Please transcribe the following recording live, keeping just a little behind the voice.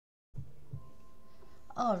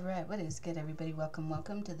All right, what is good, everybody?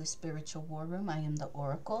 Welcome to the Spiritual War Room. I am the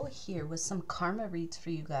Oracle here with some karma reads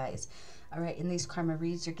for you guys. All right, in these karma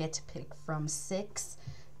reads, you get to pick from 6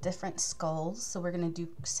 different skulls. So we're going to do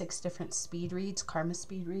 6 different speed reads, karma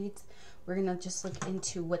speed reads. We're going to just look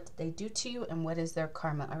into what they do to you and what is their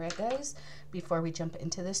karma. All right, guys, before we jump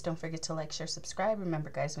into this, don't forget to like, share, subscribe.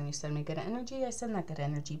 Remember, guys, when you send me good energy, I send that good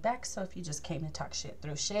energy back. So if you just came to talk shit,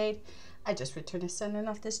 throw shade, I just return to sending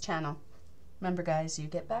off this channel. Remember, guys, you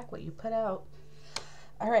get back what you put out.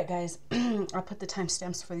 All right, guys, I'll put the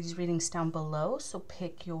timestamps for these readings down below. So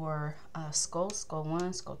pick your skull, skull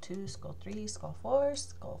 1, skull 2, skull 3, skull 4,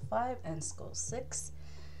 skull 5, and skull 6.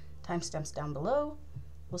 Timestamps down below.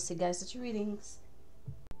 We'll see you guys at your readings.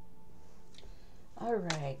 All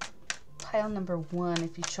right, pile number 1.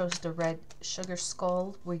 If you chose the red sugar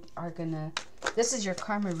skull, we are gonna, this is your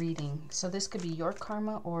karma reading. So this could be your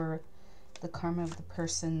karma or the karma of the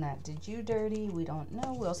person that did you dirty. We don't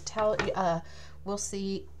know. We'll tell. We'll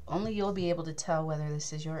see. Only you'll be able to tell whether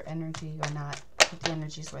this is your energy or not. Put the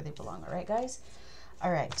energies where they belong. All right, guys. All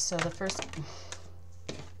right. So the first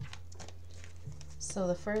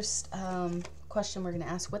question we're gonna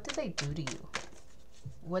ask: what did they do to you?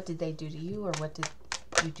 What did they do to you, or what did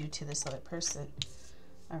you do to this other person?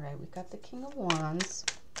 All right. We got the King of Wands.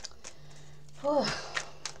 All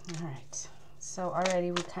right. So already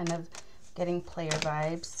we kind of getting player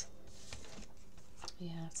vibes.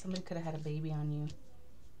 Yeah, somebody could have had a baby on you.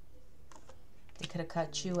 They could have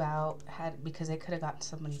cut you out, because they could have gotten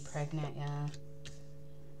somebody pregnant. Yeah,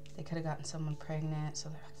 they could have gotten someone pregnant, so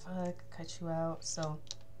they're like, fuck, cut you out. So,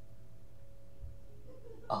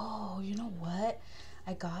 oh, you know what?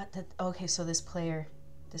 I got that. Okay, so this player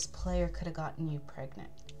could have gotten you pregnant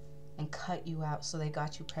and cut you out, so they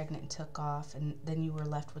got you pregnant and took off, and then you were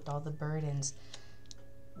left with all the burdens.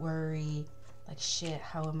 Worry, like, shit,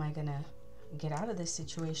 how am I gonna get out of this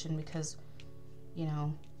situation? Because, you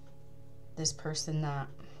know, this person that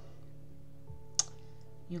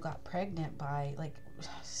you got pregnant by, like,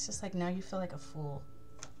 it's just like now you feel like a fool.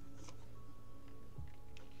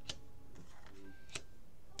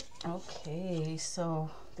 Okay, so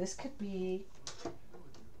this could be,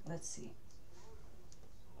 let's see,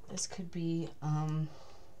 this could be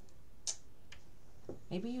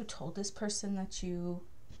maybe you told this person that you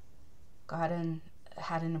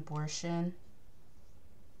had an abortion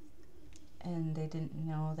and they didn't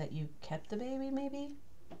know that you kept the baby, maybe.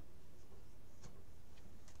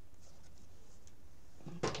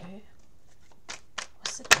 Okay,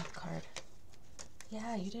 what's the death card?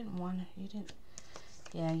 Yeah, you didn't want to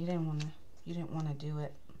do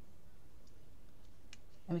it,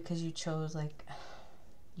 and because you chose, like,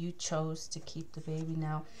 you chose to keep the baby.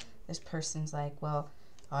 Now this person's like, well,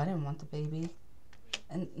 I didn't want the baby.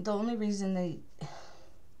 And the only reason they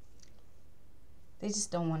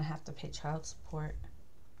just don't want to have to pay child support.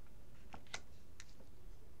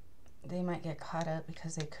 They might get caught up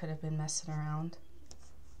because they could have been messing around.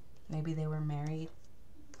 Maybe they were married.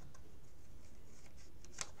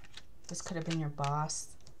 This could have been your boss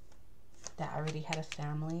that already had a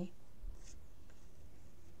family.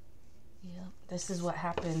 Yep, this is what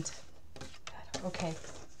happened. Okay.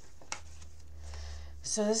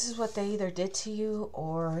 So this is what they either did to you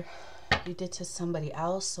or you did to somebody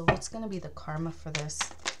else. So what's going to be the karma for this?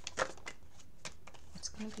 What's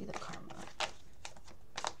going to be the karma?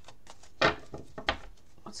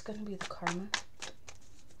 What's going to be the karma?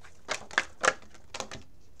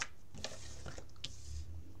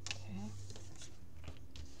 Okay.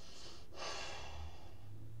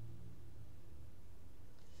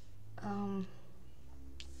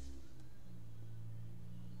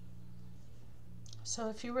 So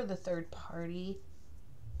if you were the third party,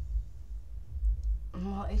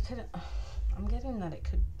 well, it could, I'm getting that it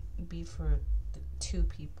could be for the 2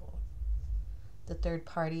 people. The third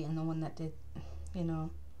party and the one that did, you know,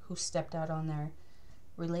 who stepped out on their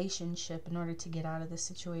relationship in order to get out of this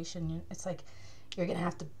situation. It's like you're going to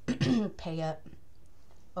have to pay up.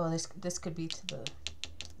 Oh, this could be to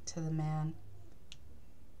the man.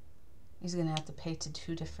 He's going to have to pay to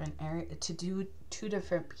 2 different two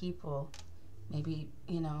different people. Maybe,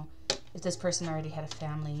 you know, if this person already had a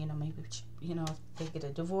family, you know, maybe, you know, if they get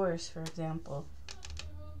a divorce, for example,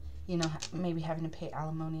 you know, maybe having to pay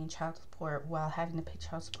alimony and child support while having to pay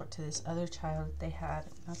child support to this other child that they had.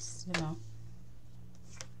 That's, you know,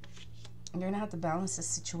 you're going to have to balance the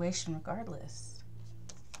situation regardless.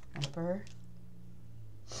 Emperor.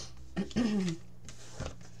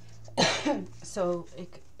 So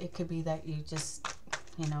it could be that you just,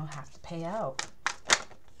 you know, have to pay out.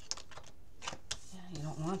 You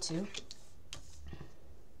don't want to.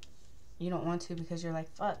 You don't want to because you're like,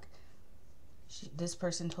 fuck. This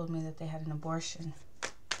person told me that they had an abortion.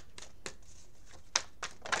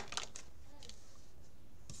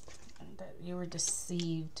 And that you were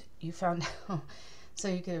deceived. You found out. So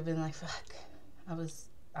you could have been like, fuck, I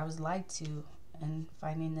was lied to, and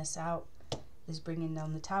finding this out is bringing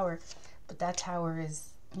down the tower. But that tower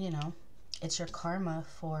is, you know, it's your karma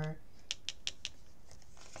for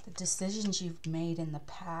the decisions you've made in the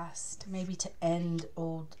past. Maybe to end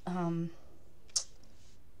old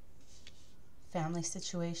family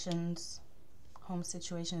situations, home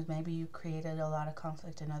situations. Maybe you created a lot of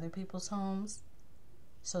conflict in other people's homes.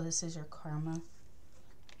 So this is your karma.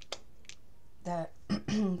 That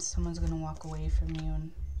someone's going to walk away from you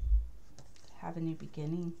and have a new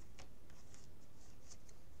beginning.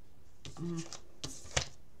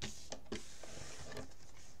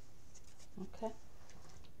 Okay.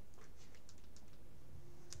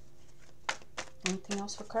 Anything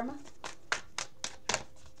else for karma?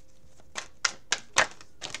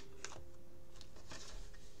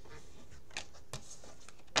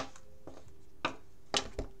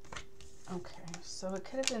 Okay, so it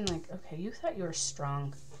could have been like, okay, you thought you were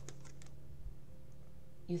strong.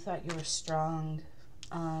 You thought you were strong.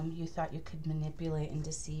 You thought you could manipulate and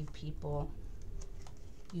deceive people.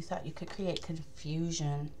 You thought you could create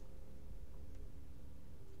confusion.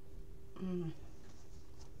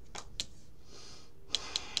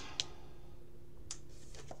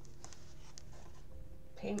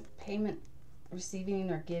 Payment,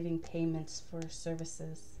 receiving or giving payments for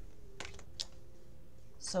services.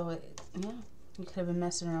 So, yeah, you could have been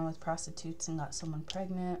messing around with prostitutes and got someone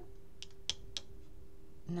pregnant.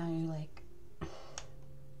 Now you're like,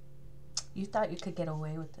 you thought you could get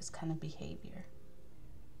away with this kind of behavior.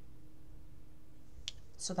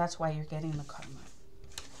 So that's why you're getting the karma.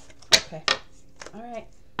 Okay. All right.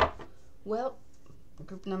 Well,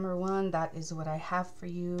 group number 1, that is what I have for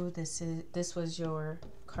you. This was your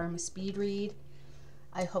karma speed read.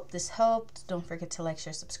 I hope this helped. Don't forget to like,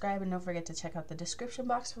 share, subscribe, and don't forget to check out the description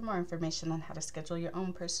box for more information on how to schedule your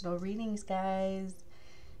own personal readings, guys.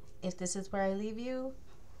 If this is where I leave you,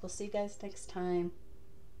 we'll see you guys next time.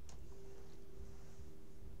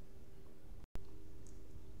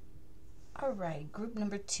 Alright, group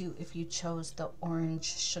number 2, if you chose the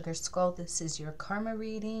orange sugar skull, this is your karma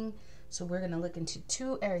reading. So we're going to look into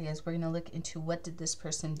 2 areas. We're going to look into what did this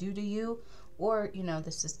person do to you, or, you know,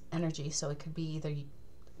 this is energy, so it could be either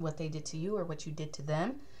what they did to you or what you did to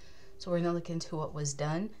them. So we're going to look into what was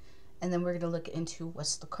done, and then we're going to look into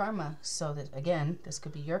what's the karma. So that, again, this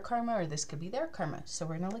could be your karma or this could be their karma. So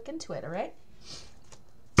we're going to look into it, alright?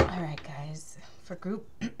 Alright, guys, for group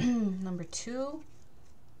number 2,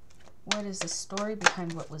 what is the story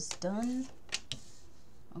behind what was done?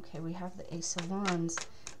 Okay, we have the Ace of Wands.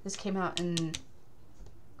 This came out in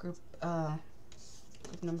group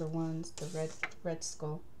number 1's the red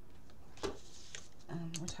skull.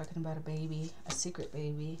 We're talking about a baby, a secret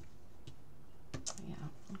baby. Yeah,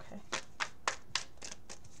 okay.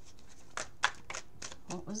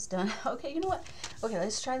 What was done? Okay, you know what? Okay,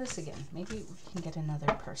 let's try this again. Maybe we can get another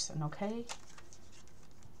person, okay?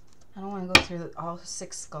 I don't want to go through all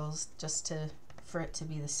 6 skulls just for it to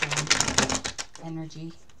be the same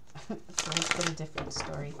energy. So let's get a different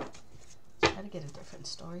story. Try to get a different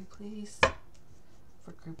story, please.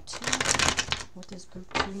 For group 2, what does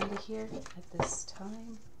group 2 need to hear at this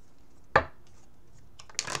time?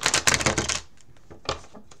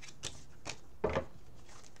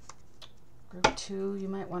 Group 2, you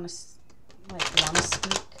might want to speak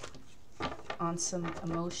on some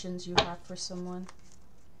emotions you have for someone.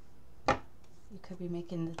 You could be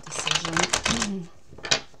making the decision,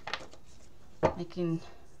 making,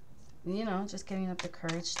 you know, just getting up the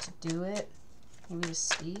courage to do it, maybe to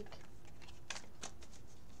speak.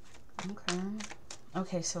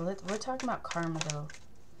 Okay, so we're talking about karma though.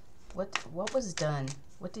 What was done?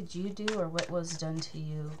 What did you do, or what was done to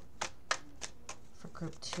you? For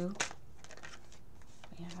group 2,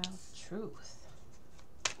 we have truth.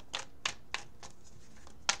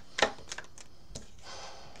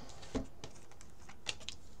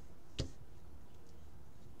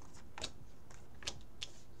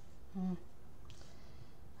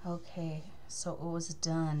 Okay, so it was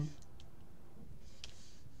done.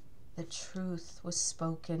 The truth was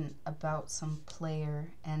spoken about some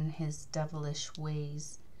player and his devilish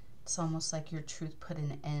ways. It's almost like your truth put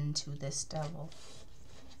an end to this devil.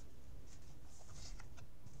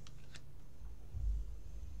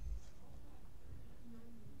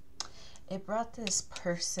 It brought this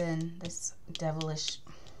person, this devilish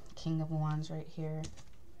King of Wands right here,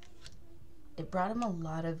 it brought him a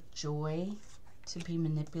lot of joy to be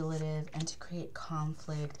manipulative and to create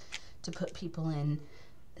conflict, to put people in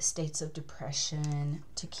states of depression,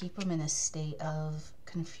 to keep them in a state of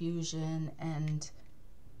confusion and,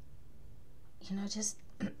 you know, just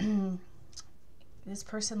this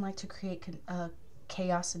person liked to create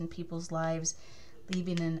chaos in people's lives,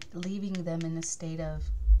 leaving them in a state of,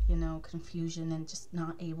 you know, confusion and just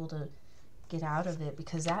not able to get out of it,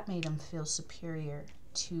 because that made them feel superior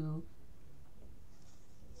to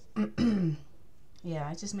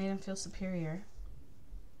yeah, it just made them feel superior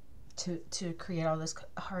to create all this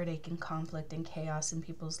heartache and conflict and chaos in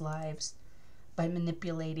people's lives by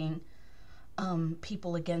manipulating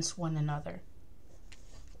people against one another.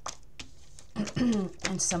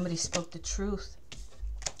 And somebody spoke the truth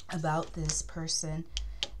about this person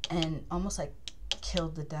and almost like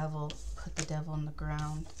killed the devil, put the devil in the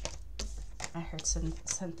ground. I heard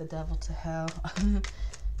sent the devil to hell. I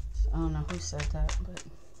don't know who said that, but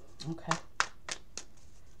okay.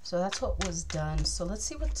 So that's what was done. So let's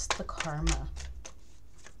see what's the karma.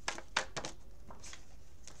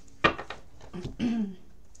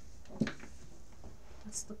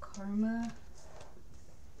 What's the karma?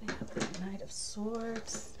 We have the Knight of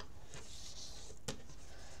Swords.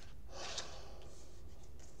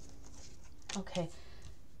 Okay.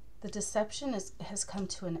 The deception has come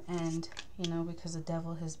to an end, you know, because the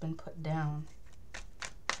devil has been put down.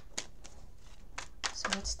 So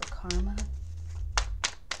what's the karma?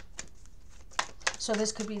 So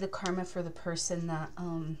this could be the karma for the person that,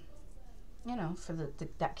 you know, for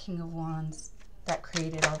that King of Wands that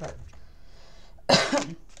created all that,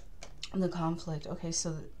 the conflict. Okay,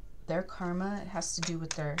 so their karma has to do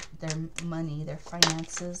with their money, their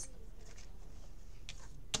finances.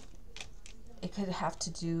 It could have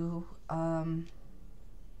to do, hold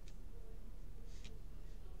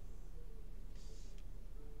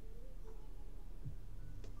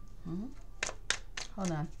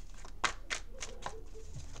on.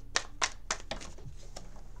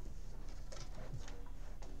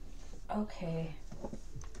 Okay,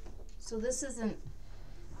 so this isn't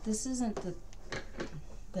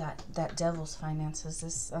that devil's finances.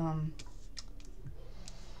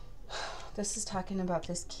 This is talking about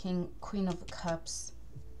this Queen of Cups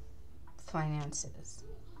finances.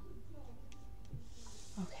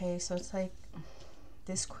 Okay, so it's like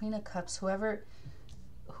this Queen of Cups, whoever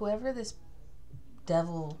this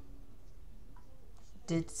devil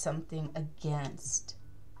did something against,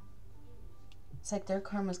 it's like their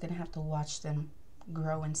karma is going to have to watch them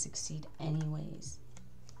grow and succeed anyways.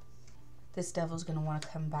 This devil's going to want to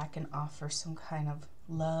come back and offer some kind of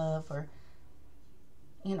love or,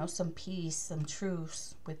 you know, some peace, some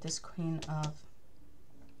truce with this Queen of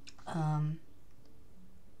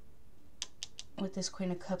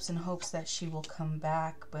Cups in hopes that she will come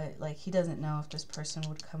back. But like, he doesn't know if this person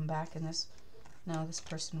would come back, and this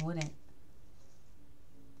person wouldn't.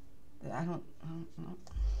 I don't know.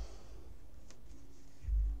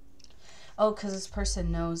 Oh, because this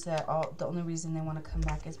person knows that the only reason they want to come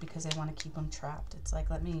back is because they want to keep them trapped. It's like,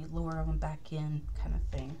 let me lure them back in kind of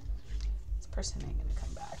thing. This person ain't going to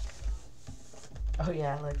come back. Oh,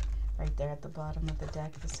 yeah, look, right there at the bottom of the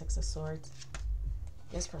deck, the Six of Swords.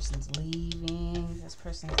 This person's leaving. This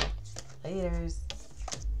person's like, laters.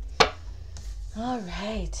 All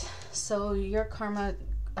right. So your karma,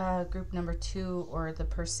 group number 2, or the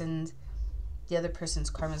other person's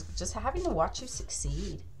karma is just having to watch you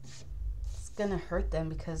succeed. Gonna hurt them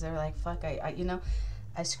because they're like, fuck, I you know,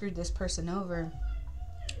 I screwed this person over,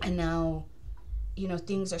 and now, you know,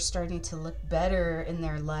 things are starting to look better in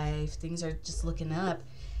their life. Things are just looking up,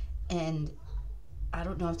 and I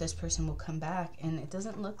don't know if this person will come back, and it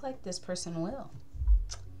doesn't look like this person will.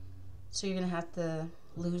 So you're gonna have to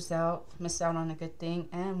miss out on a good thing,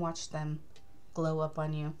 and watch them glow up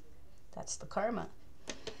on you. That's the karma.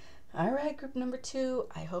 All right, group number 2,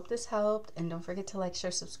 I hope this helped, and don't forget to like,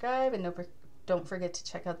 share, subscribe, and don't forget to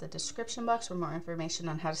check out the description box for more information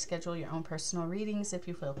on how to schedule your own personal readings if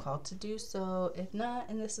you feel called to do so. If not,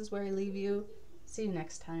 and this is where I leave you, see you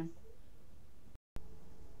next time.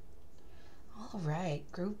 All right,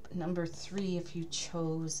 group number 3, if you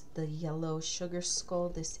chose the yellow sugar skull,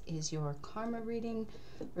 this is your karma reading.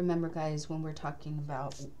 Remember, guys, when we're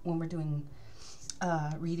doing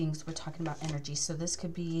readings, we're talking about energy. So this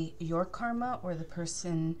could be your karma or the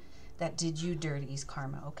person that did you dirty's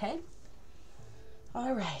karma, okay?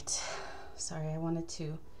 All right. Sorry, I wanted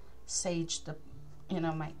to sage the,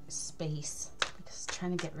 my space because I'm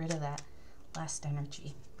trying to get rid of that last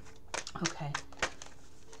energy. Okay.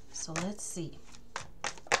 So let's see.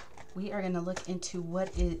 We are going to look into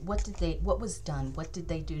what was done. What did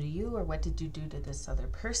they do to you, or what did you do to this other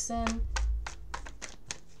person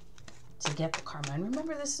to get the karma? And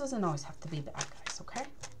remember, this doesn't always have to be bad, guys, okay?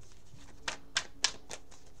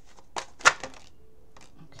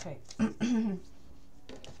 Okay.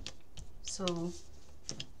 So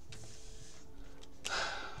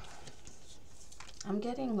I'm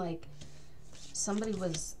getting like somebody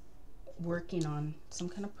was working on some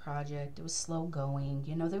kind of project. It was slow going.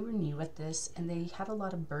 You know, they were new at this and they had a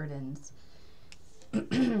lot of burdens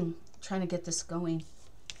trying to get this going.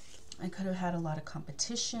 I could have had a lot of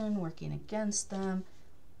competition working against them.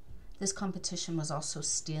 This competition was also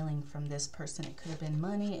stealing from this person. It could have been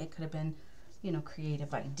money. It could have been, you know,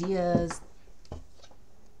 creative ideas.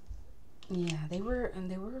 Yeah, they were.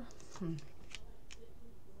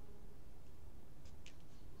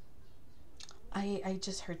 I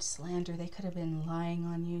just heard slander. They could have been lying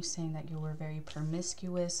on you, saying that you were very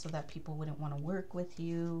promiscuous so that people wouldn't want to work with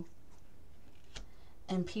you.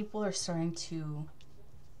 And people are starting to,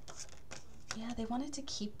 yeah, they wanted to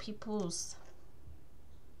keep people's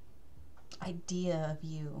idea of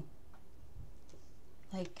you.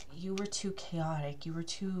 Like, you were too chaotic. You were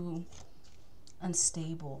too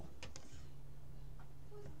unstable.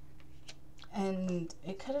 And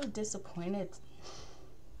it could have disappointed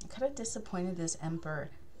this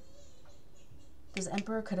emperor. This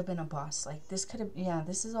emperor could have been a boss. Like, this could have, yeah,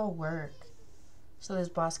 this is all work. So this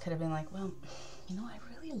boss could have been like, well, you know, I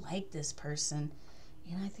really like this person.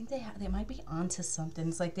 You know, I think they might be onto something.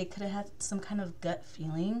 It's like they could have had some kind of gut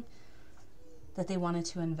feeling that they wanted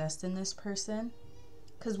to invest in this person.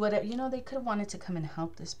 Because what, you know, they could have wanted to come and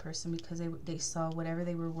help this person because they saw whatever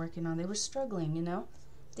they were working on. They were struggling, you know.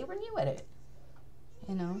 They were new at it,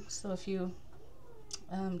 you know. So if you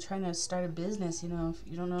trying to start a business, you know, if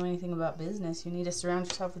you don't know anything about business, you need to surround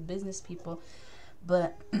yourself with business people.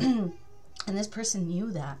 But and this person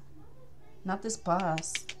knew that, not this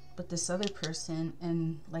boss, but this other person,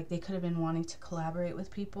 and like they could have been wanting to collaborate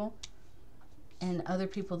with people, and other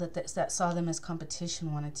people that saw them as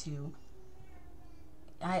competition wanted to,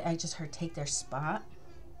 I just heard, take their spot.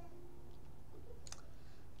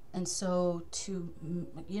 And so to,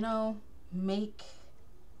 you know, make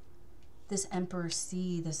this emperor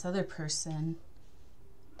see this other person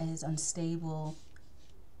as unstable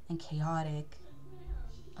and chaotic,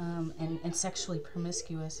 and sexually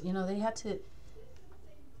promiscuous, you know, they had to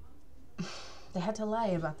lie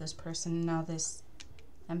about this person. Now this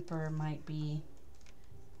emperor might be,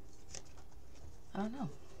 I don't know.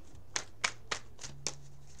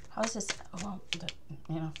 How is this? Well,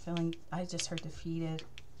 you know, feeling, I just heard defeated.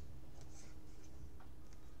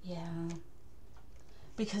 Yeah.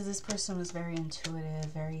 Because this person was very intuitive,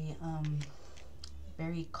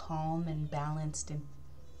 very calm and balanced, and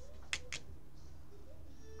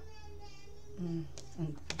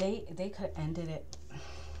they could have ended it.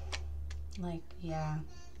 Like, yeah.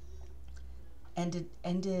 Ended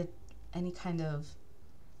any kind of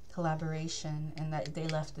collaboration, and that they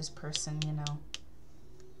left this person, you know,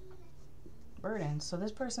 burdened. So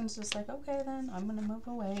this person's just like, okay, then I'm gonna move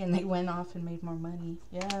away, and they went off and made more money.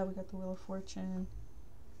 Yeah, we got the Wheel of Fortune.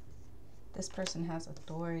 This person has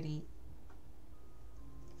authority.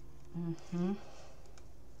 Man.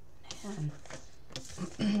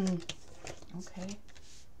 Okay.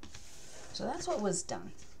 So that's what was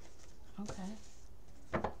done.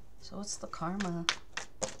 Okay. So what's the karma?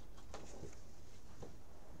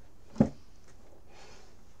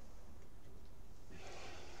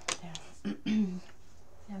 Yeah.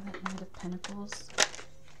 Yeah, that Knight of Pentacles.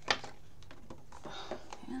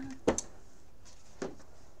 Yeah.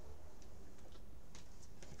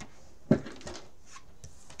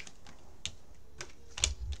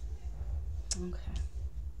 Okay.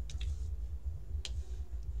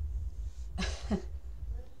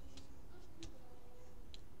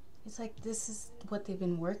 It's like this is what they've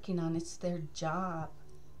been working on. It's their job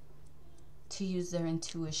to use their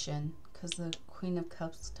intuition, because the Queen of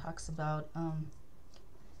Cups talks about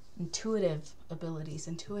intuitive abilities,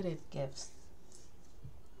 intuitive gifts.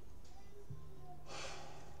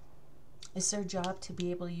 It's their job to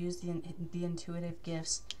be able to use the intuitive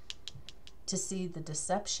gifts to see the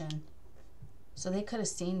deception. So they could have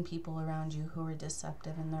seen people around you who were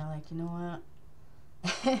deceptive, and they're like, you know what?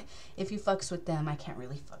 If you fucks with them, I can't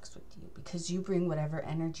really fucks with you, because you bring whatever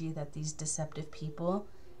energy that these deceptive people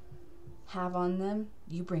have on them.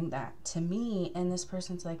 You bring that to me, and this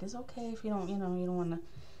person's like, it's okay if you don't, you know, you don't want to,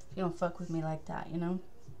 if you don't fuck with me like that, you know.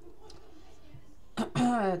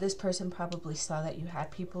 This person probably saw that you had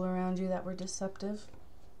people around you that were deceptive,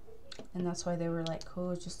 and that's why they were like,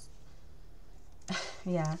 oh, just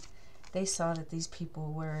yeah, they saw that these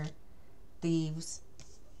people were thieves,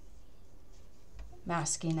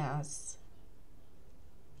 masking as,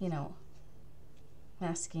 you know,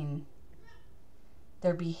 masking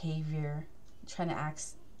their behavior, trying to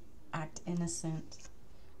act innocent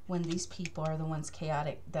when these people are the ones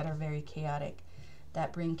chaotic, that are very chaotic,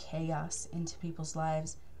 that bring chaos into people's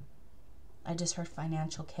lives. I just heard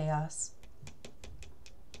financial chaos.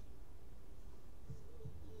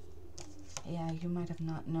 Yeah, you might have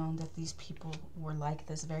not known that these people were like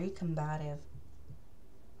this, very combative.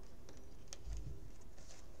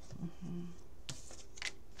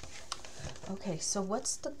 Okay, so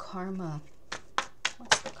what's the karma?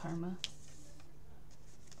 What's the karma?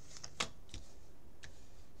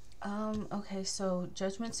 Okay, so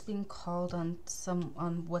judgment's being called on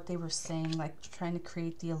what they were saying, like trying to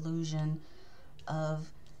create the illusion of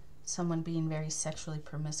someone being very sexually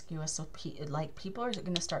promiscuous. So like people are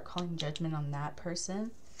going to start calling judgment on that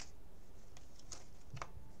person.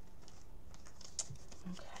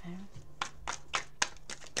 Okay.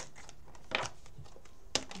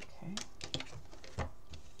 Okay.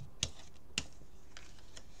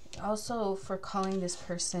 Also for calling this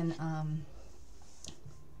person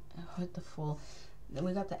with the Fool.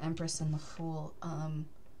 We got the Empress and the Fool.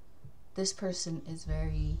 This person is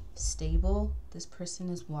very stable. This person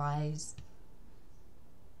is wise.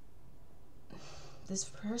 This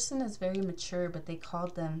person is very mature, but they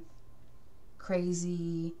called them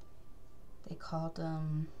crazy. They called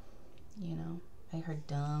them, you know, I heard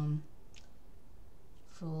dumb,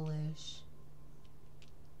 foolish,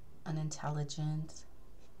 unintelligent.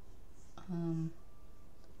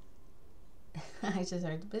 I just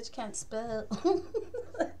heard the bitch can't spell.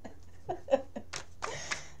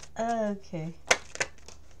 Okay.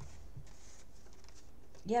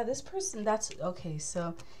 Yeah, this person, that's okay.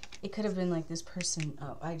 So it could have been like this person.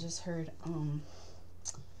 Oh, I just heard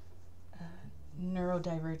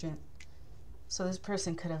neurodivergent. So this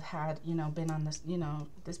person could have had, you know, been on this, you know,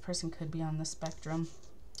 this person could be on the spectrum.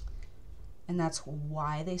 And that's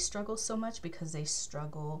why they struggle so much, because they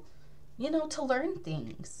struggle, you know, to learn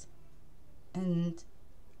things. And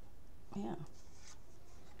yeah.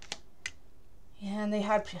 Yeah, and they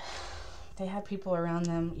had people around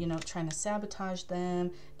them, you know, trying to sabotage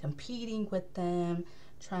them, competing with them,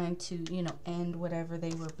 trying to, you know, end whatever they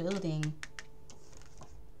were building.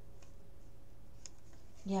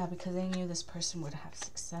 Yeah, because they knew this person would have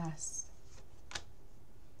success.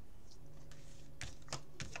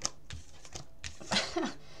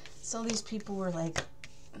 So these people were like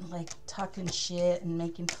talking shit and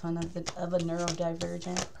making fun of a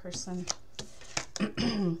neurodivergent person.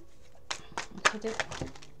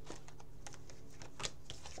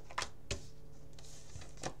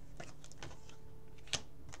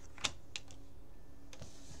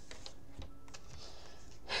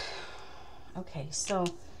 Okay, so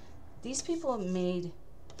these people made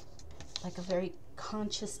like a very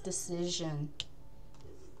conscious decision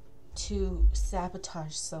to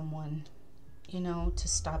sabotage someone, you know, to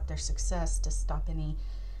stop their success, to stop any,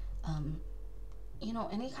 you know,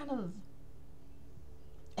 any kind of,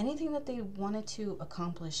 anything that they wanted to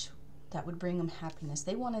accomplish that would bring them happiness.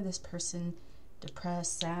 They wanted this person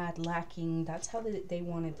depressed, sad, lacking. That's how they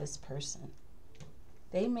wanted this person.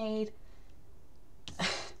 They made,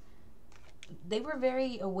 they were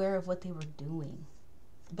very aware of what they were doing.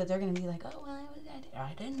 But they're going to be like, oh, well,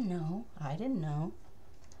 I didn't know. I didn't know.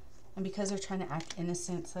 And because they're trying to act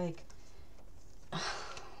innocent, it's like,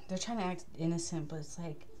 they're trying to act innocent, but it's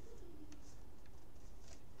like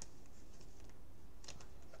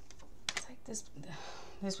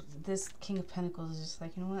this King of Pentacles is just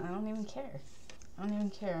like, you know what, I don't even care. I don't even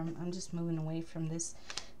care. I'm just moving away from this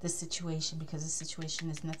situation, because this situation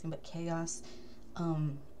is nothing but chaos.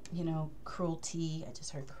 You know, cruelty. I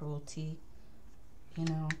just heard cruelty. You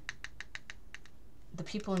know, the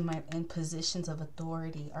people in positions of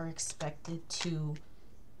authority are expected to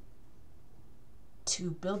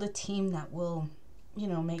build a team that will, you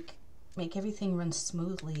know, make everything run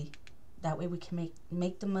smoothly. That way we can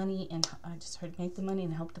make the money, and I just heard make the money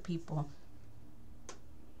and help the people.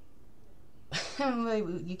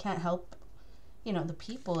 You can't help, you know, the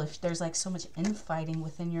people if there's like so much infighting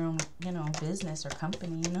within your own, you know, business or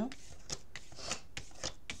company, you know.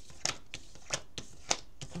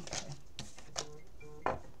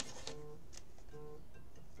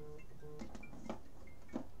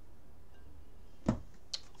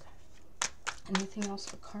 Anything else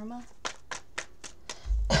for karma?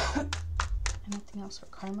 Anything else for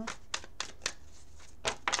karma?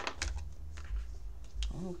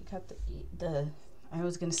 Oh, we got the I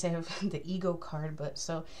was gonna say the ego card, but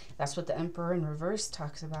so that's what the Emperor in reverse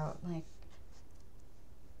talks about, like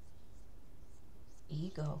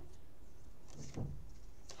ego.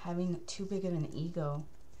 Having too big of an ego.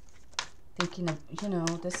 Thinking of, you know,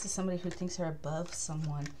 this is somebody who thinks they're above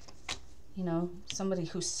someone. You know, somebody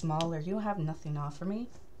who's smaller. You have nothing to offer me.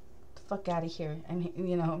 What the fuck out of here. And,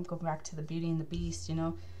 you know, go back to the Beauty and the Beast, you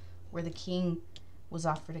know, where the king was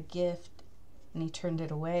offered a gift and he turned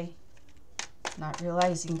it away, not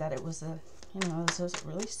realizing that it was a, you know, it was a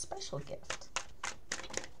really special gift.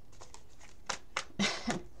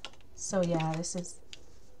 So yeah, this is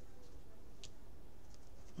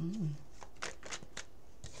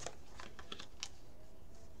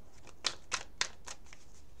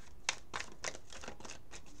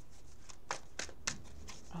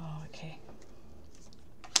oh, okay.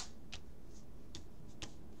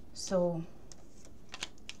 So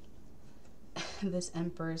this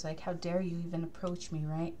Emperor is like, how dare you even approach me,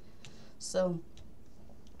 right? So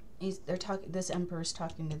they're talking, this Emperor is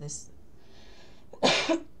talking to this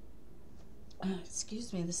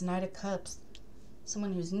excuse me, this Knight of Cups,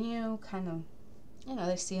 someone who's new, kind of, you know,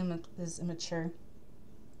 they see him as immature.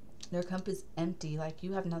 Their cup is empty, like,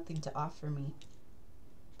 you have nothing to offer me.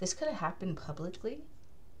 This could have happened publicly,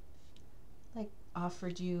 like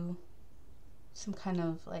offered you some kind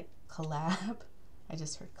of like collab. I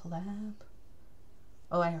just heard collab.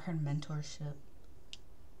 Oh, I heard mentorship.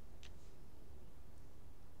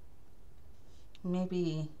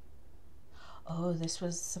 Maybe, oh, this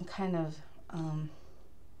was some kind of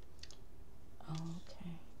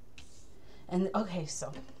okay. And okay,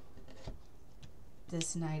 so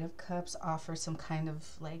this Knight of Cups offers some kind of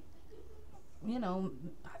like, you know,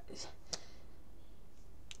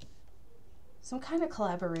 some kind of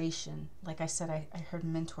collaboration. Like I said, I heard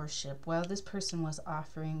mentorship. Well, this person was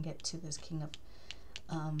offering it to this King of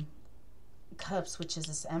Cups, which is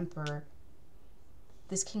this Emperor.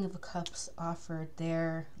 This King of Cups offered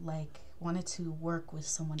their, like, wanted to work with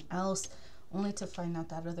someone else, only to find out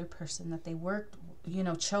that other person that they worked, you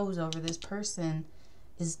know, chose over this person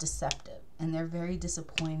is deceptive. And they're very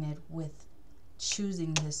disappointed with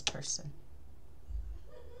choosing this person.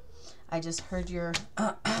 I just heard your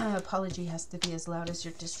apology has to be as loud as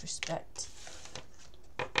your disrespect.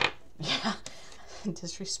 Yeah,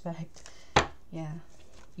 disrespect. Yeah.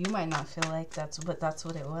 You might not feel like that's, but that's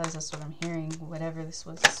what it was. That's what I'm hearing. Whatever this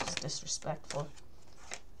was disrespectful.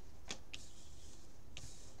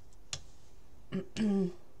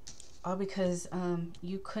 All because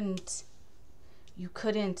you couldn't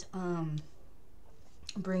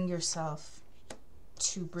bring yourself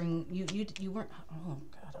to bring you weren't, oh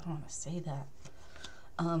God, I don't want to say that,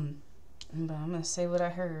 but I'm gonna say what I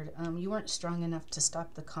heard. You weren't strong enough to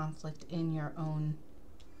stop the conflict in your own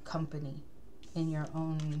company, in your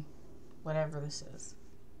own whatever this is,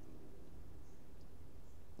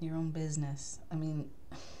 your own business. I mean,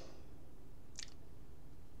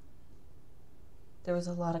 there was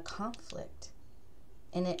a lot of conflict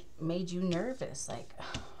and it made you nervous, like,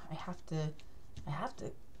 I have to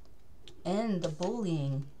end the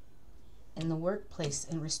bullying in the workplace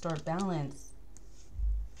and restore balance,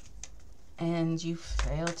 and you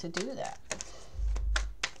failed to do that.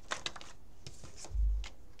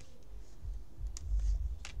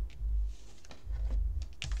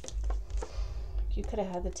 You could have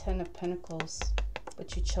had the 10 of Pentacles,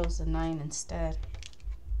 but you chose the 9 instead.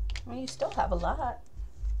 I mean, you still have a lot,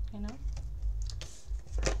 you know.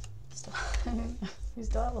 You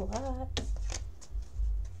still have a lot.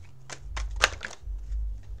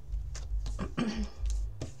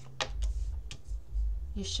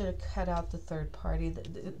 You should have cut out the third party.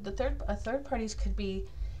 Third parties could be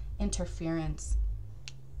interference.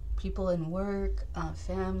 People in work,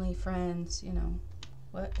 family, friends, you know,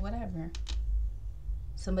 whatever.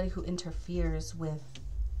 Somebody who interferes with,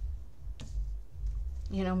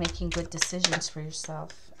 you know, making good decisions for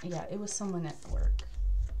yourself. Yeah, it was someone at work.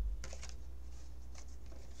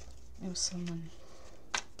 It was someone.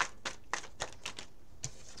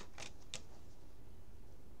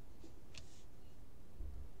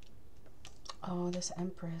 Oh, this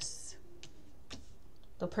Empress.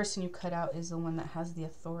 The person you cut out is the one that has the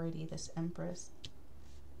authority, this Empress.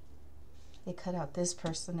 They cut out this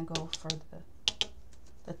person to go for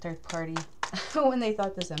the third party. When they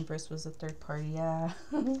thought this Empress was a third party, yeah.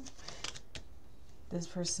 This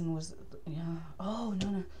person was, yeah. Oh,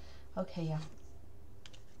 no. Okay, yeah.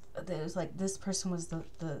 It was like this person was the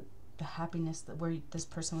happiness, that where this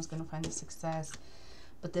person was going to find the success.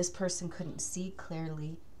 But this person couldn't see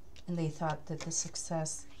clearly. And they thought that the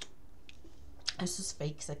success, this is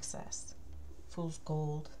fake success. Fool's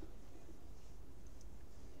gold.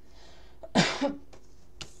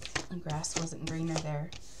 The grass wasn't greener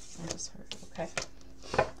there. I just heard. Okay.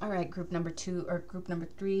 All right, group number 2 or group number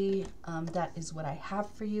 3. That is what I have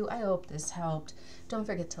for you. I hope this helped. Don't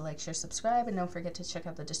forget to like, share, subscribe, and don't forget to check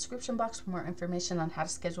out the description box for more information on how to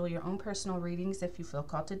schedule your own personal readings if you feel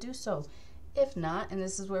called to do so. If not, and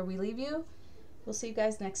this is where we leave you, We'll see you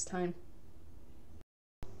guys next time.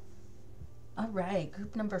 All right,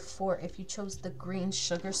 group number 4. If you chose the green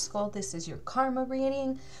sugar skull, this is your karma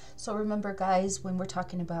reading. So remember, guys, when we're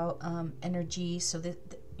talking about energy, so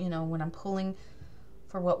that, you know, when I'm pulling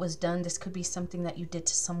for what was done, this could be something that you did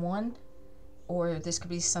to someone, or this could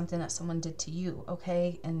be something that someone did to you,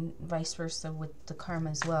 okay? And vice versa with the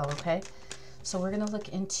karma as well, okay? So we're going to look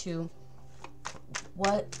into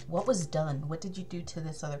what was done. What did you do to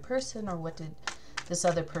this other person, or what did this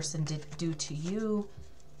other person do to you?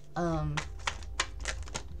 Yeah,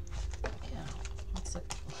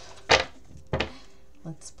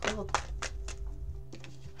 let's pull. All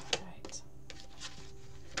right.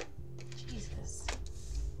 Jesus.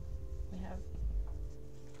 We have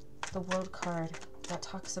the World card that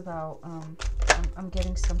talks about I'm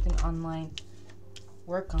getting something online,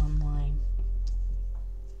 work online.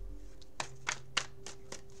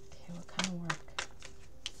 Okay, what kind of work?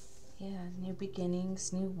 Yeah, new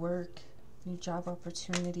beginnings, new work, new job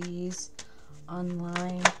opportunities,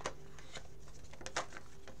 online.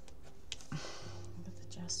 With the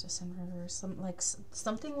Justice in reverse,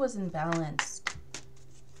 something was imbalanced.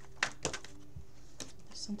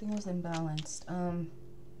 Something was imbalanced.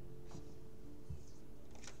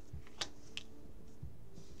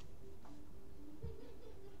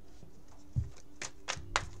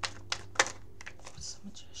 What's the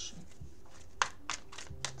Magician?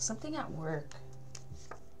 Something at work.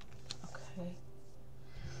 Okay.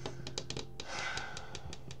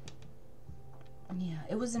 Yeah,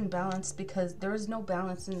 it was imbalanced because there was no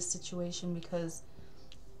balance in the situation, because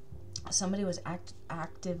somebody was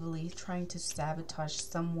actively trying to sabotage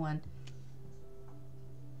someone.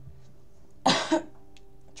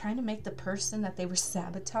 Trying to make the person that they were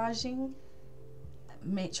sabotaging,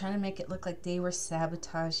 trying to make it look like they were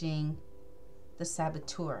sabotaging the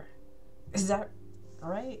saboteur. Is that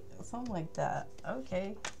right? Something like that.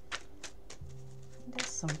 Okay.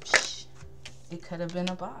 That's some It could have been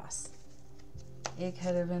a boss. It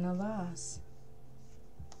could have been a boss.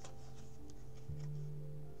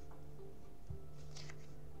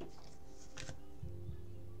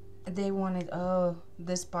 They wanted, oh,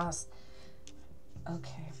 this boss.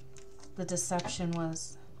 Okay. The deception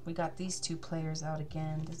was, we got these two players out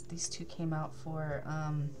again. These two came out for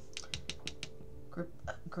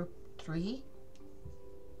group 3.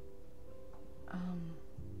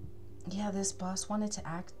 Yeah, this boss wanted to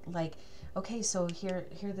act like, okay, so here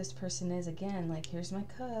this person is again, like, here's my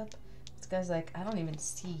cup. This guy's like, I don't even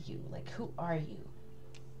see you. Like, who are you?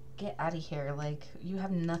 Get out of here. Like, you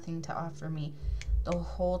have nothing to offer me. The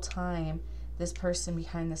whole time, this person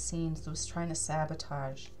behind the scenes was trying to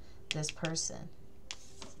sabotage this person.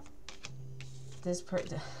 This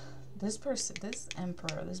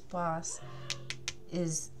emperor, this boss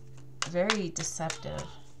is very deceptive.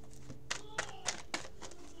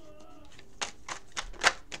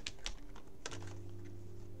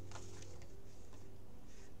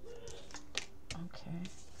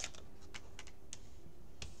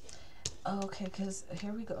 Okay, because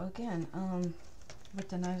here we go again, with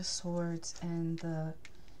the Knight of Swords and the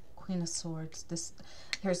Queen of Swords.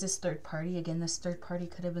 Here's this third party. Again, this third party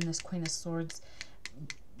could have been this Queen of Swords,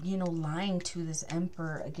 you know, lying to this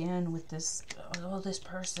Emperor again with this, oh, this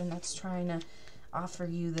person that's trying to offer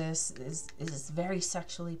you this is very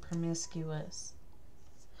sexually promiscuous.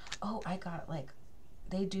 Oh, I got, like,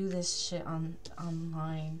 they do this shit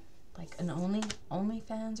online, like an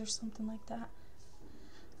OnlyFans or something like that.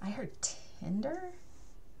 I heard Tinder?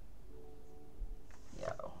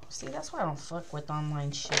 Yo, see, that's why I don't fuck with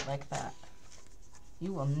online shit like that.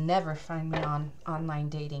 You will never find me on online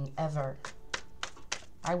dating, ever.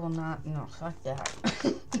 I will not, no, fuck that.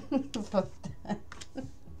 Fuck that.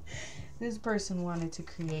 This person wanted to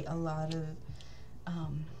create a lot of,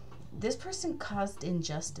 this person caused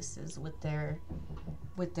injustices with their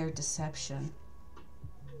deception.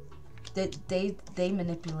 They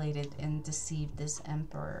manipulated and deceived this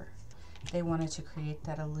Emperor. They wanted to create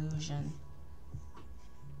that illusion,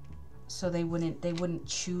 so they wouldn't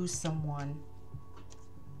choose someone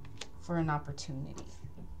for an opportunity,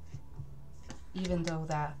 even though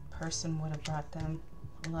that person would have brought them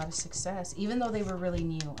a lot of success. Even though they were really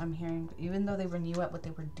new, I'm hearing, even though they were new at what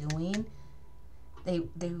they were doing, they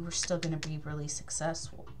were still going to be really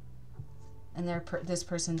successful. And this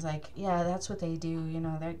person's like, yeah, that's what they do, you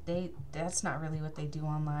know, that's not really what they do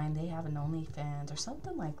online. They have an OnlyFans or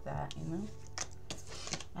something like that, you know.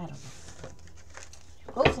 I don't know.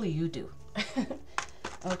 Hopefully you do.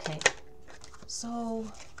 Okay. So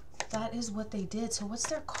that is what they did. So what's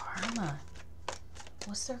their karma?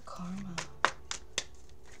 What's their karma?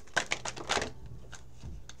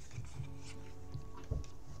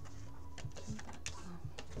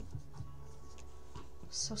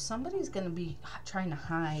 So somebody's going to be trying to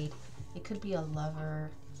hide. It could be a lover.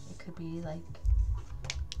 It could be like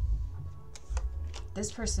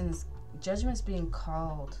this person's judgment's being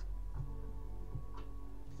called.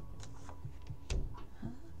 Huh?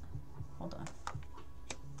 Hold on.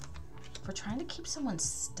 For trying to keep someone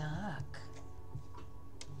stuck.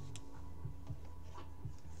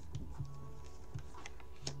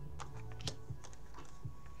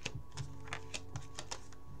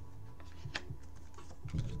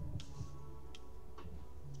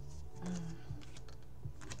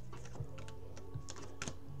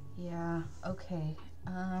 Yeah, okay.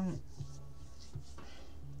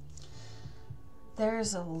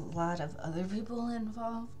 There's a lot of other people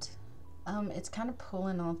involved. It's kind of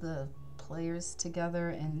pulling all the players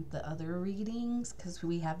together in the other readings, because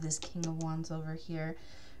we have this King of Wands over here.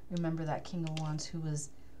 Remember that King of Wands who was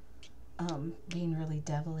being really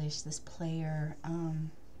devilish, this player.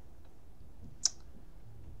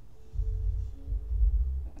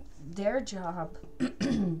 Their job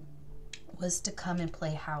was to come and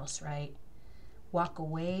play house, right? Walk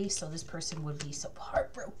away, so this person would be so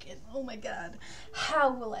heartbroken. Oh my God,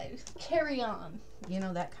 how will I carry on? You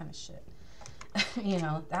know, that kind of shit. You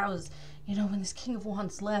know, that was, you know, when this King of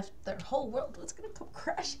Wands left, their whole world was going to come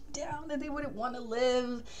crashing down and they wouldn't want to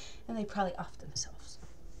live, and they probably offed themselves.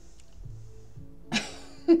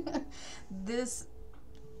 This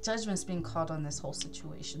judgment's being called on this whole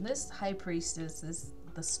situation. This High Priestess,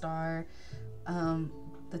 the Star,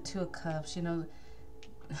 the Two of Cups, you know,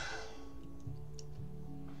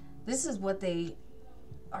 this is what they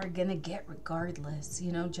are gonna get regardless.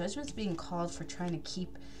 You know, judgment's being called for trying to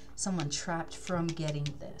keep someone trapped from getting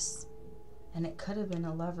this. And it could have been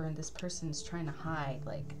a lover, and this person's trying to hide.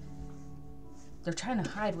 Like, they're trying to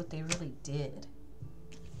hide what they really did.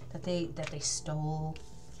 That they stole,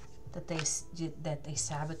 that they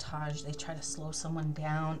sabotaged, they try to slow someone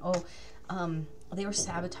down. They were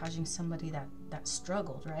sabotaging somebody that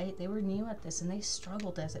struggled, right? They were new at this, and they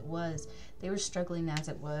struggled as it was. They were struggling as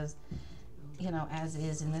it was, you know, as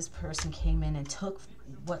is, and this person came in and took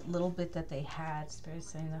what little bit that they had. Spirit's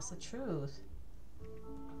saying that's the truth.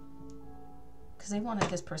 Because they wanted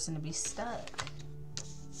this person to be stuck.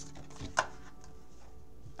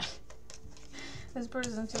 This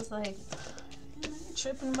person's just like, I ain't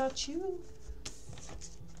tripping about you.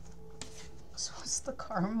 So what's the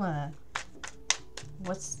karma?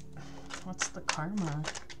 What's the karma?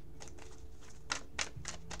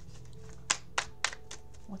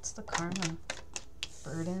 What's the karma?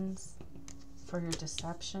 Burdens for your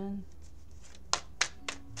deception.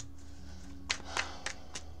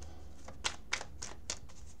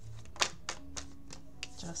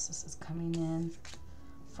 Justice is coming in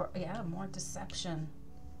for, yeah, more deception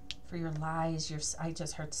for your lies. I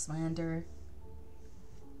just heard slander,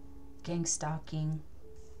 gang stalking.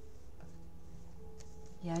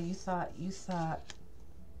 Yeah, you thought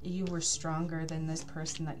you were stronger than this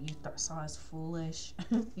person that you saw as foolish.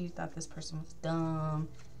 You thought this person was dumb.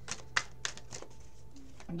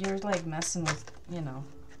 You're like messing with, you know.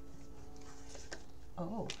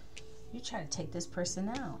 Oh, you try to take this person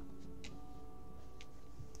out.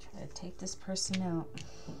 Try to take this person out.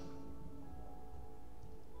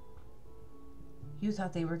 You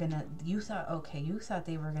thought they were gonna, you thought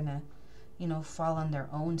they were gonna, you know, fall on their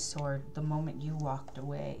own sword the moment you walked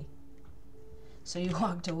away. So you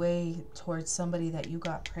walked away towards somebody that you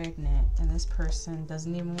got pregnant, and this person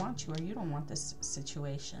doesn't even want you, or you don't want this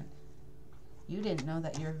situation. You didn't know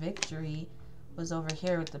that your victory was over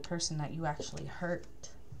here with the person that you actually hurt,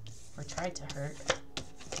 or tried to hurt.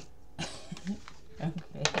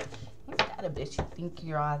 Okay. You got a bitch, you think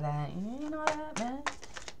you're all that. You ain't all that, man.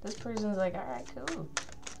 This person's like, alright, cool.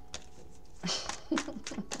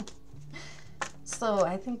 So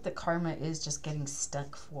I think the karma is just getting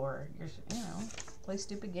stuck for your, you know, play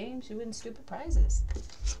stupid games, you win stupid prizes.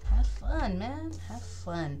 Have fun, man. Have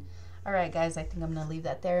fun. All right, guys, I think I'm going to leave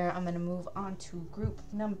that there. I'm going to move on to group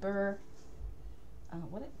number,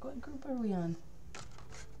 what group are we on?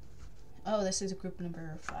 Oh, this is group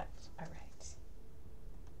number 5. All right.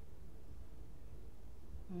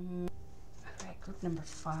 All right, group number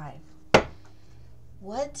 5.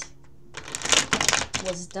 What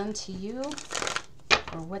was done to you?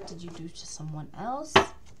 Or what did you do to someone else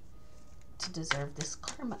to deserve this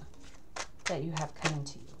karma that you have coming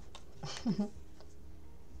to you?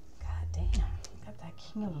 God damn. Got that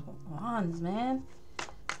King of Wands, man.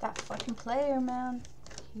 That fucking player, man.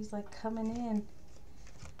 He's like coming in.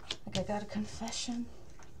 Like, I got a confession.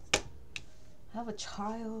 I have a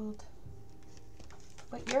child.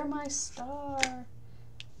 But you're my star.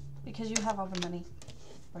 Because you have all the money.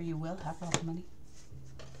 Or you will have all the money.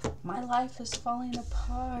 My life is falling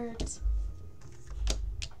apart.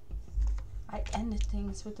 I ended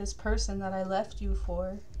things with this person that I left you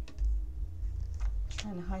for.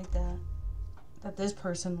 Trying to hide that this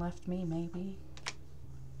person left me, maybe.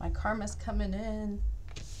 My karma's coming in.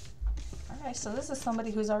 Alright, so this is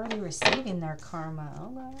somebody who's already receiving their karma.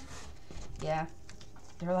 Okay. Yeah.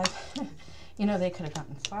 They're like, you know, they could have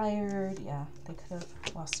gotten fired. Yeah, they could have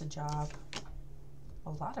lost a job.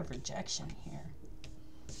 A lot of rejection here.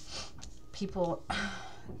 People,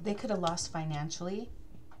 they could have lost financially.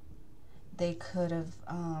 They could have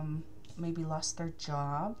maybe lost their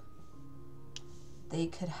job. They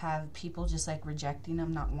could have people just like rejecting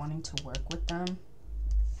them, not wanting to work with them.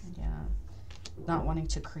 Yeah. Not wanting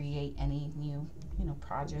to create any new, you know,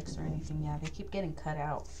 projects or anything. Yeah, they keep getting cut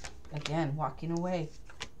out. Again, walking away.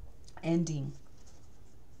 Ending.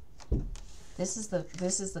 This is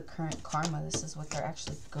the current karma. This is what they're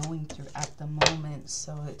actually going through at the moment.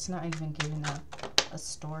 So it's not even giving a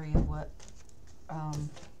story of what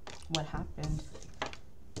happened.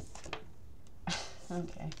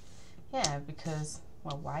 Okay. Yeah, because,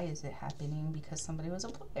 well, why is it happening? Because somebody was a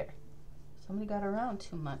player. Somebody got around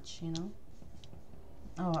too much, you know.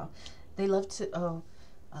 Oh, they loved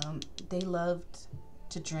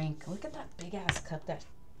to drink. Look at that big ass cup that,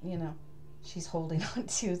 you know, she's holding on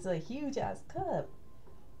to. It's a huge ass cup.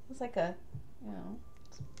 It's like a, you know,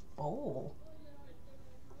 bowl.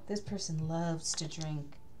 This person loves to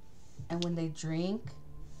drink. And when they drink,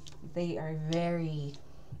 they are very,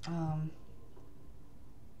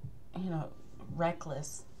 you know,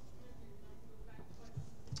 reckless.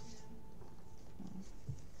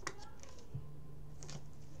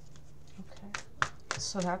 Okay.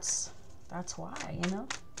 So that's why, you know.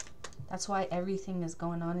 That's why everything is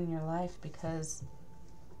going on in your life, because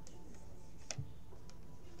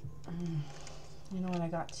you know what I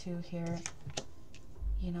got to here?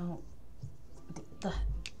 You know,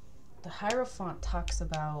 the Hierophant talks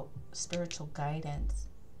about spiritual guidance,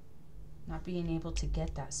 not being able to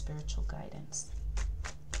get that spiritual guidance.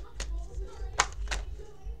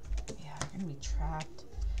 Yeah, you're going to be trapped.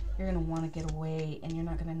 You're going to want to get away, and you're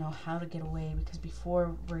not going to know how to get away, because before,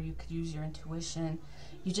 where you could use your intuition,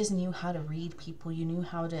 you just knew how to read people. You knew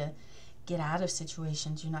how to get out of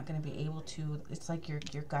situations. You're not going to be able to. It's like your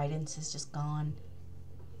guidance is just gone.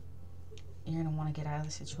 You're going to want to get out of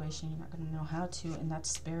the situation. You're not going to know how to. And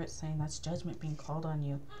that's spirit saying, that's judgment being called on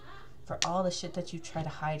you for all the shit that you try to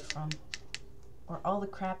hide from, or all the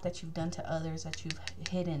crap that you've done to others that you've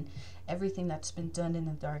hidden. Everything that's been done in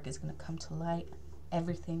the dark is going to come to light.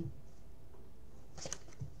 Everything.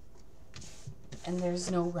 And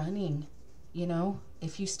there's no running. You know,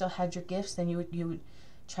 if you still had your gifts, then you would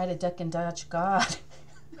try to duck and dodge God.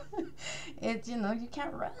 You know, you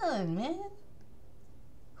can't run, man.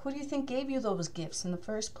 Who do you think gave you those gifts in the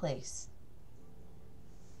first place?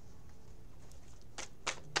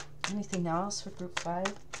 Anything else for group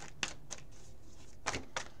 5?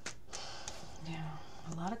 Yeah,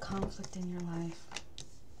 a lot of conflict in your life.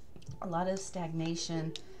 A lot of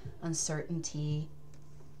stagnation, uncertainty.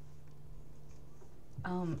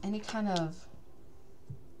 Any kind of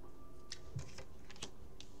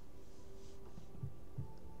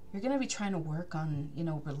you're going to be trying to work on, you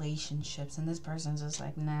know, relationships, and this person's just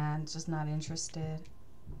like, nah, just not interested.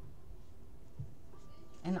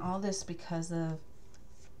 And all this because of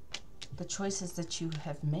the choices that you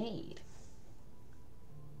have made.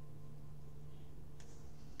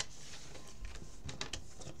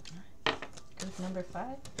 All right. Group number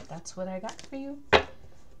 5, that's what I got for you.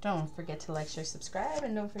 Don't forget to like, share, subscribe,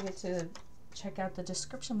 and don't forget to check out the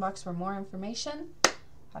description box for more information.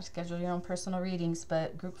 How to schedule your own personal readings.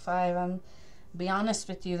 But group 5, be honest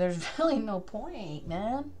with you, there's really no point,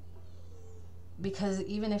 man. Because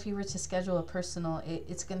even if you were to schedule a personal,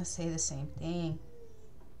 it's going to say the same thing.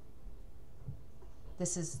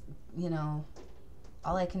 This is, you know,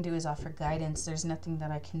 all I can do is offer guidance. There's nothing that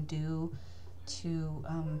I can do to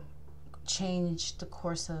change the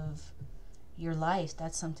course of your life.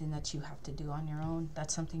 That's something that you have to do on your own.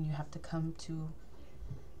 That's something you have to come to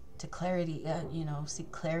clarity, you know,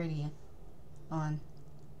 seek clarity on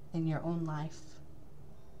in your own life.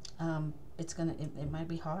 It might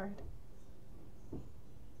be hard.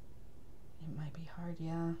 It might be hard,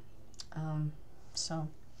 yeah. So,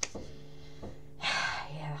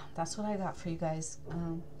 yeah, that's what I got for you guys,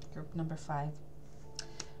 group number 5.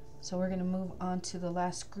 So we're going to move on to the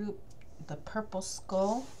last group, the purple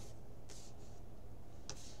skull.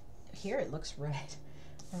 Here it looks red.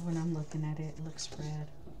 Or when I'm looking at it, it looks red.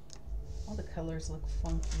 All the colors look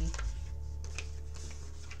funky.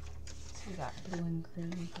 So we got blue and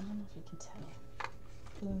green. I don't know if you can tell.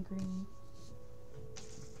 Blue and green.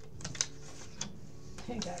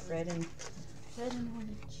 I got red and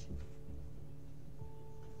orange.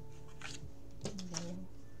 Yellow.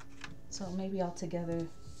 So maybe all together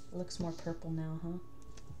it looks more purple now, huh?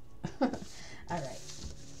 All right.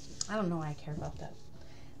 I don't know why I care about that.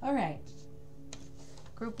 All right.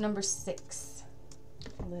 Group number 6.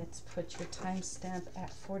 Let's put your timestamp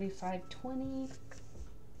at 45:20.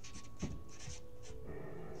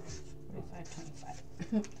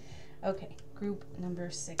 45:25. Okay, group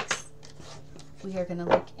number 6. We are going to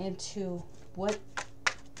look into what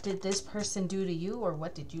did this person do to you, or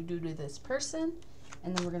what did you do to this person?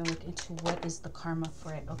 And then we're going to look into what is the karma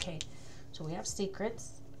for it. Okay, so we have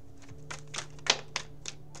secrets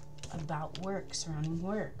about work, surrounding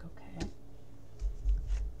work. Okay.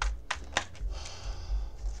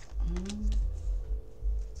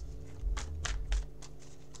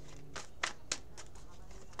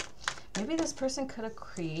 Maybe this person could have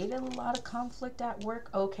created a lot of conflict at work.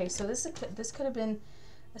 Okay, so this could have been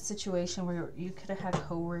a situation where you could have had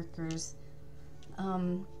coworkers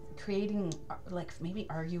creating, like, maybe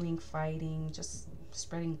arguing, fighting, just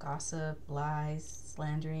spreading gossip, lies,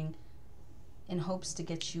 slandering, in hopes to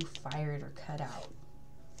get you fired or cut out.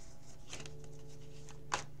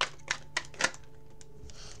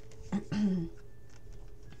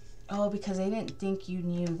 Oh, because they didn't think you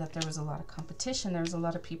knew that there was a lot of competition. There was a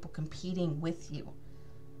lot of people competing with you.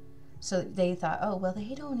 So they thought, oh, well,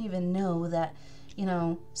 they don't even know that, you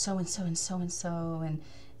know, so-and-so and so-and-so and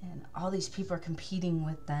all these people are competing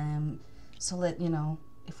with them. So you know,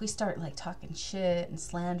 if we start like talking shit and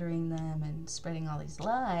slandering them and spreading all these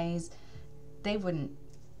lies, they wouldn't,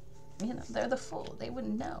 you know, they're the fool. They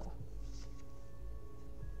wouldn't know.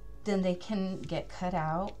 Then they can get cut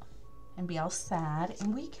out and be all sad,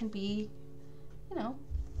 and we can be, you know,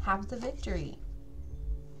 have the victory.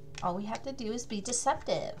 All we have to do is be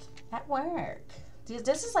deceptive at work.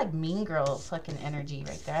 This is like mean girl fucking energy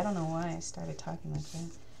right there. I don't know why I started talking like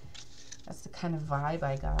that. That's the kind of vibe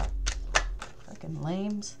I got. Fucking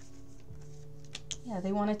lames. Yeah,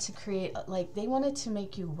 they wanted to create, like, they wanted to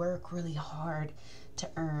make you work really hard to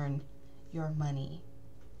earn your money.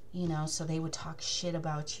 You know, so they would talk shit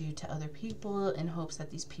about you to other people in hopes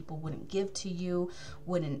that these people wouldn't give to you,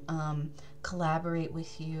 wouldn't collaborate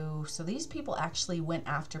with you. So these people actually went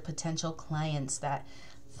after potential clients that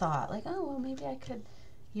thought like, oh, well, maybe I could,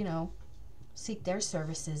 you know, seek their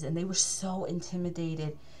services. And they were so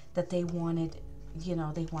intimidated that they wanted, you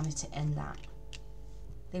know, they wanted to end that.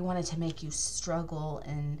 They wanted to make you struggle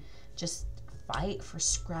and just fight for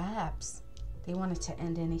scraps. They wanted to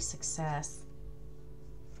end any success.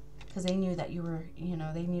 Because they knew that you were, you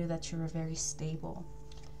know, they knew that you were very stable,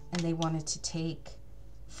 and they wanted to take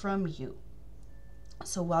from you.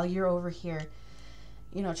 So while you're over here,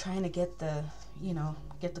 you know, trying to get the, you know,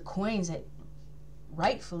 get the coins that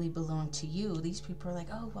rightfully belong to you, these people are like,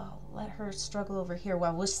 oh, well, let her struggle over here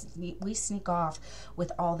while we sneak off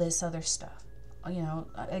with all this other stuff. You know,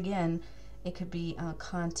 again, it could be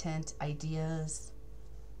content, ideas,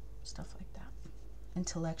 stuff like that,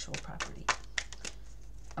 intellectual property.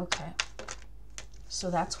 Okay, so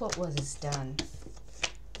that's what was done.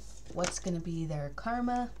 What's going to be their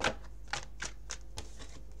karma?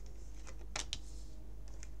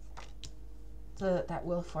 That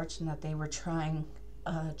wheel of fortune that they were trying,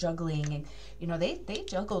 juggling, and you know, they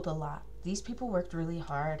juggled a lot. These people worked really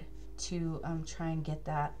hard to try and get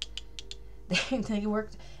that. They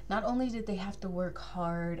worked, not only did they have to work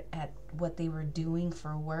hard at what they were doing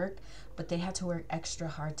for work, but they had to work extra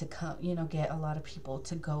hard to come, you know, get a lot of people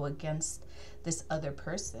to go against this other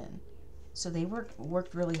person. So they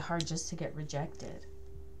worked really hard just to get rejected.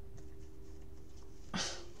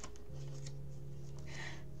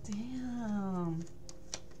 Damn.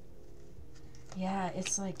 Yeah,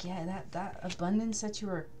 it's like, yeah, that abundance that you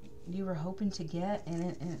were hoping to get, and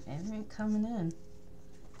it ain't coming in.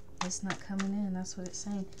 It's not coming in. That's what it's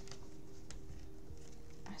saying.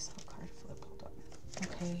 I saw a card flip. Hold on.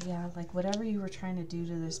 Okay, yeah, like whatever you were trying to do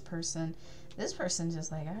to this person's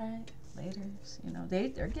just like, all right, later. You know,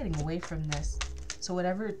 they're getting away from this. So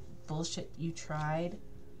whatever bullshit you tried,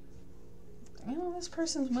 you know, this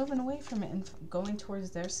person's moving away from it and going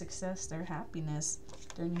towards their success, their happiness,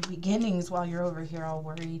 their new beginnings, while you're over here all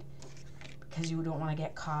worried because you don't want to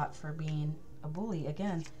get caught for being a bully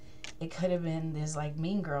again. It could have been this like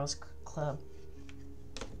mean girls club.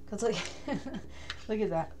 Cause look, look at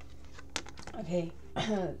that. Okay,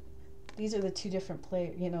 these are the two different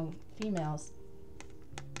females.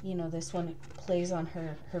 You know, this one plays on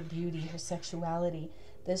her beauty, her sexuality.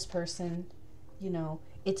 This person, you know,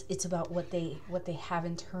 it's about what they have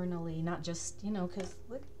internally, not just, you know, cause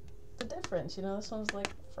look the difference. You know, this one's like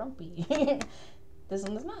frumpy. This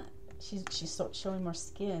one is not. She's showing more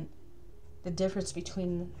skin. The difference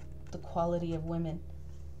between the quality of women.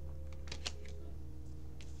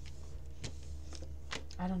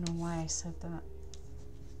 I don't know why I said that.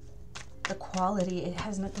 The quality, it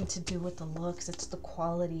has nothing to do with the looks. It's the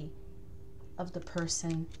quality of the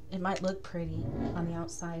person. It might look pretty on the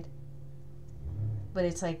outside, but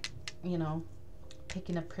it's like, you know,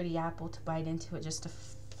 picking a pretty apple to bite into it just to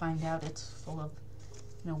find out it's full of,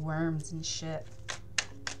 you know, worms and shit.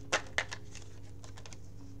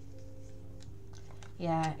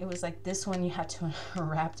 Yeah, it was like this one you had to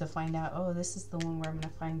unwrap to find out, oh, this is the one where I'm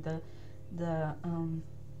gonna find the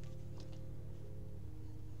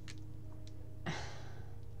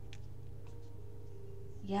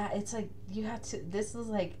yeah, it's like you have to, this is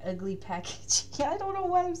like ugly packaging. I don't know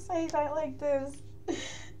why I'm saying that like this,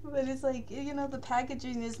 but it's like, you know, the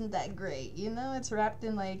packaging isn't that great, you know, it's wrapped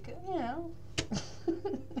in like, you know.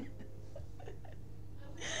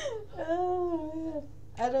 Oh man,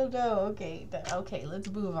 I don't know. Okay, let's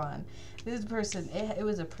move on. This person, it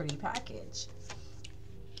was a pretty package,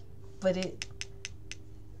 but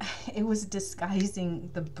it was disguising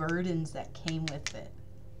the burdens that came with it.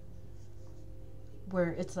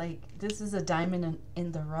 Where it's like, this is a diamond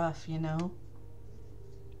in the rough, you know?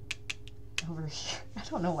 Over here. I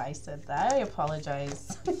don't know why I said that. I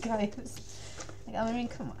apologize, guys. Like, I mean,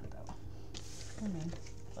 come on, though. I mean,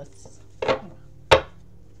 let's...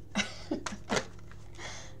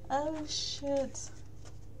 Oh, shit.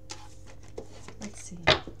 Let's see.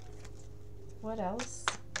 What else?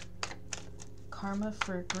 Karma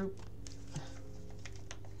for group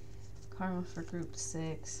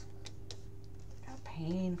 6.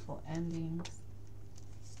 Painful endings.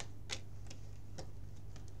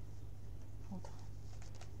 Hold on.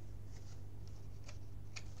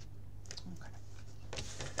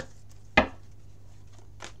 Okay.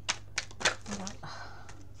 Hold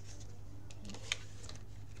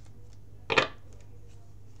on.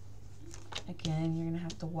 Again, you're gonna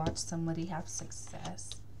have to watch somebody have success.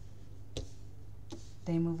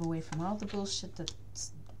 They move away from all the bullshit that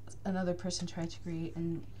another person tried to create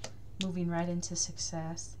and moving right into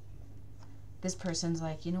success. This person's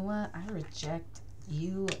like, you know what? I reject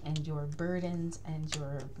you and your burdens and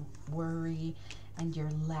your worry and your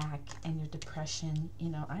lack and your depression. You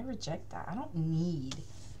know, I reject that. I don't need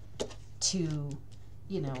to,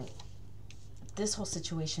 you know, this whole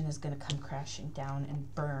situation is going to come crashing down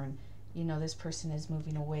and burn. You know, this person is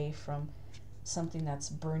moving away from something that's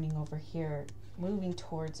burning over here, moving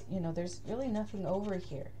towards, you know, there's really nothing over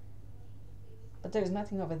here. But there's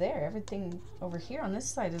nothing over there. Everything over here on this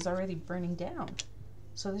side is already burning down.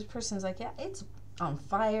 So this person's like, yeah, it's on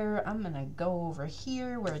fire. I'm going to go over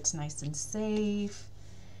here where it's nice and safe.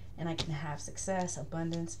 And I can have success,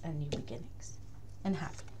 abundance, and new beginnings. And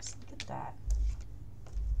happiness. Look at that.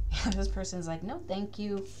 Yeah, this person's like, no, thank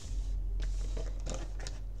you.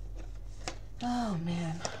 Oh,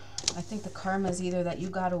 man. I think the karma is either that you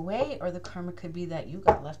got away or the karma could be that you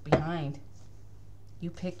got left behind. You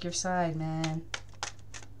pick your side, man.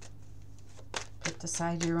 Pick the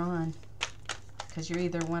side you're on. Because you're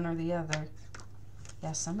either one or the other.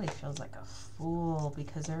 Yeah, somebody feels like a fool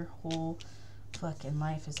because their whole fucking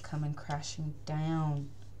life is coming crashing down.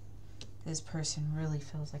 This person really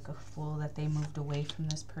feels like a fool that they moved away from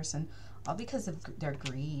this person. All because of their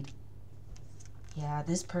greed. Yeah,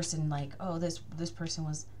 this person like, oh, this person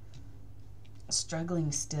was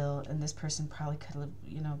struggling still, and this person probably could have,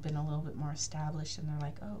 you know, been a little bit more established, and they're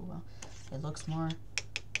like, oh, well, it looks more,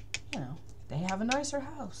 you know, they have a nicer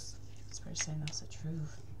house. This person knows the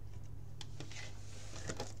truth.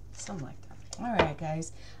 Something like that. All right,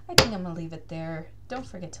 guys, I think I'm gonna leave it there. Don't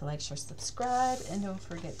forget to like, share, subscribe, and don't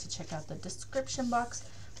forget to check out the description box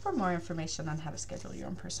for more information on how to schedule your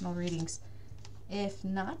own personal readings. If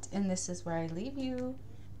not, and this is where I leave you,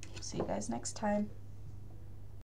 see you guys next time.